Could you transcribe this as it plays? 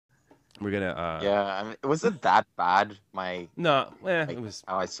We're gonna. Yeah, I mean, was it that bad? No, Like, it was.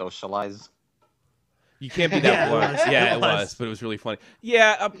 how I socialize. You can't be that blunt. Yeah, It was, but it was really funny.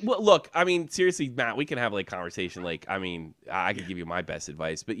 Yeah, well, look, I mean, seriously, Matt, we can have like conversation. Like, I mean, I could give you my best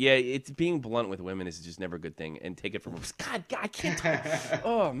advice, but yeah, it's being blunt with women is just never a good thing. And take it from God, I can't.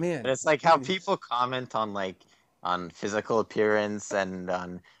 Oh man, It's like how people comment on physical appearance and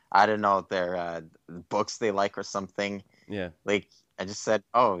on, I don't know, their books they like or something. Yeah. Like, I just said,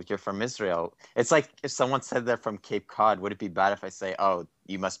 "Oh, you're from Israel." It's like if someone said they're from Cape Cod, would it be bad if I say, "Oh,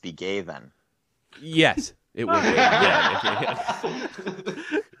 you must be gay then"? Yes, it would. Yeah,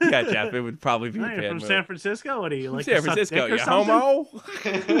 yeah, Jeff, it would probably be. You're from San Francisco. What are you like? San Francisco, you something? homo?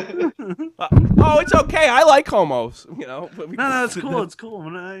 Oh, it's okay. I like homos. You know. But No, it's cool. It's cool.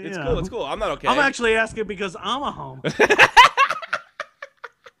 It's cool. It's cool. I'm not okay. I'm actually asking because I'm a homo.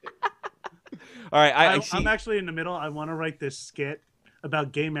 All right, I'm actually in the middle. I want to write this skit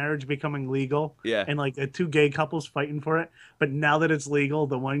about gay marriage becoming legal. Yeah. And like two gay couples fighting for it. But now that it's legal,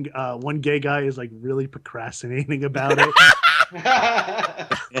 the one gay guy is like really procrastinating about it.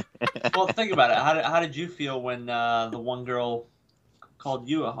 Well, think about it. How did you feel when the one girl called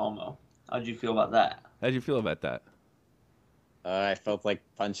you a homo? How did you feel about that? How'd you feel about that? I felt like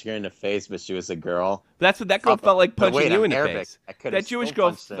punching her in the face, but she was a girl. That's what that girl felt like punching wait, you I'm in the Arabic. face. I could've That Jewish still girl,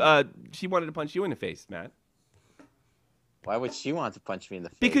 punched her. she wanted to punch you in the face, Matt. Why would she want to punch me in the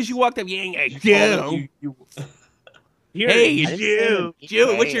face? Because you walked up, yeah, You, hey, I didn't say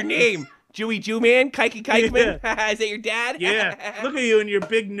Jew, what's gay. your name? Jew man? Kike Kikeman? Is that your dad? Yeah. Look at you and your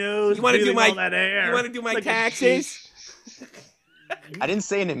big nose. You want to do all that hair. You want to do my Like a taxes? I didn't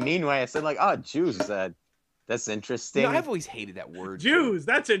say it in a mean way. I said like, "Oh, Jews, that's interesting." You know, I've always hated that word. Jews,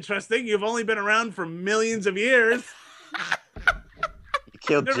 that's interesting. You've only been around for millions of years. You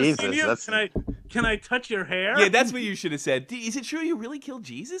killed Never Jesus. seen you. That's Can I touch your hair? Yeah, that's what you should have said. Is it true you really killed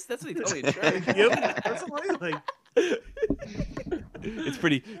Jesus? That's what he told me. It's true. You personally, like. It's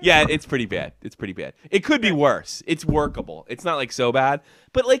pretty. Yeah, it's pretty bad. It's pretty bad. It could be worse. It's workable. It's not like so bad.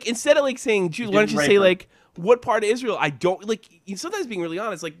 But like instead of like saying Jews, why don't you say like what part of Israel? I don't like. Sometimes being really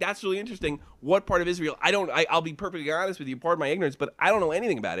honest, like that's really interesting. What part of Israel? I'll be perfectly honest with you. Pardon my ignorance, but I don't know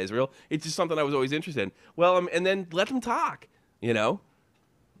anything about Israel. It's just something I was always interested in. Well, and then let them talk. You know,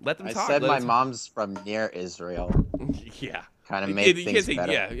 let them talk. I said my mom's from near Israel. Yeah. Kind of made things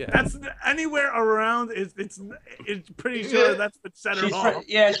better. Yeah. That's anywhere around. It's pretty sure that's what set her off.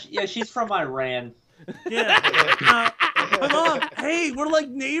 She's from Iran. Yeah. My mom. Hey, we're like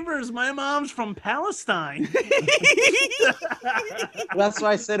neighbors. My mom's from Palestine. That's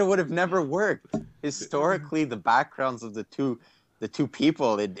why I said it would have never worked. Historically, the backgrounds of the two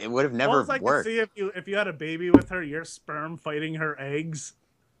people, it would have never It's like worked. to see if you had a baby with her, your sperm fighting her eggs.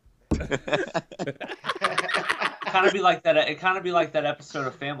 Kind of be like that. It kind of be like that episode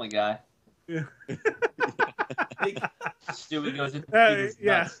of Family Guy. Yeah. Stewie goes into Peter's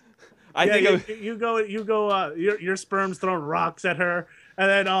Yeah. nuts. I think you go. Your sperm's throwing rocks at her, and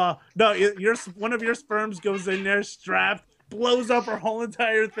then one of your sperms goes in there strapped, blows up her whole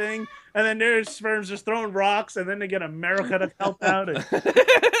entire thing, and then their sperms just throwing rocks, and then they get America to help out.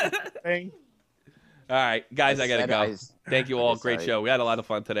 Thing. All right, guys, I gotta go. Thank you all. Great Sorry. show. We had a lot of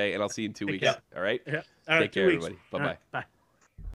fun today, and I'll see you in 2 weeks. Yeah. All right. Yeah. All right, Take care, 2 weeks. everybody. Bye-bye. All right, bye.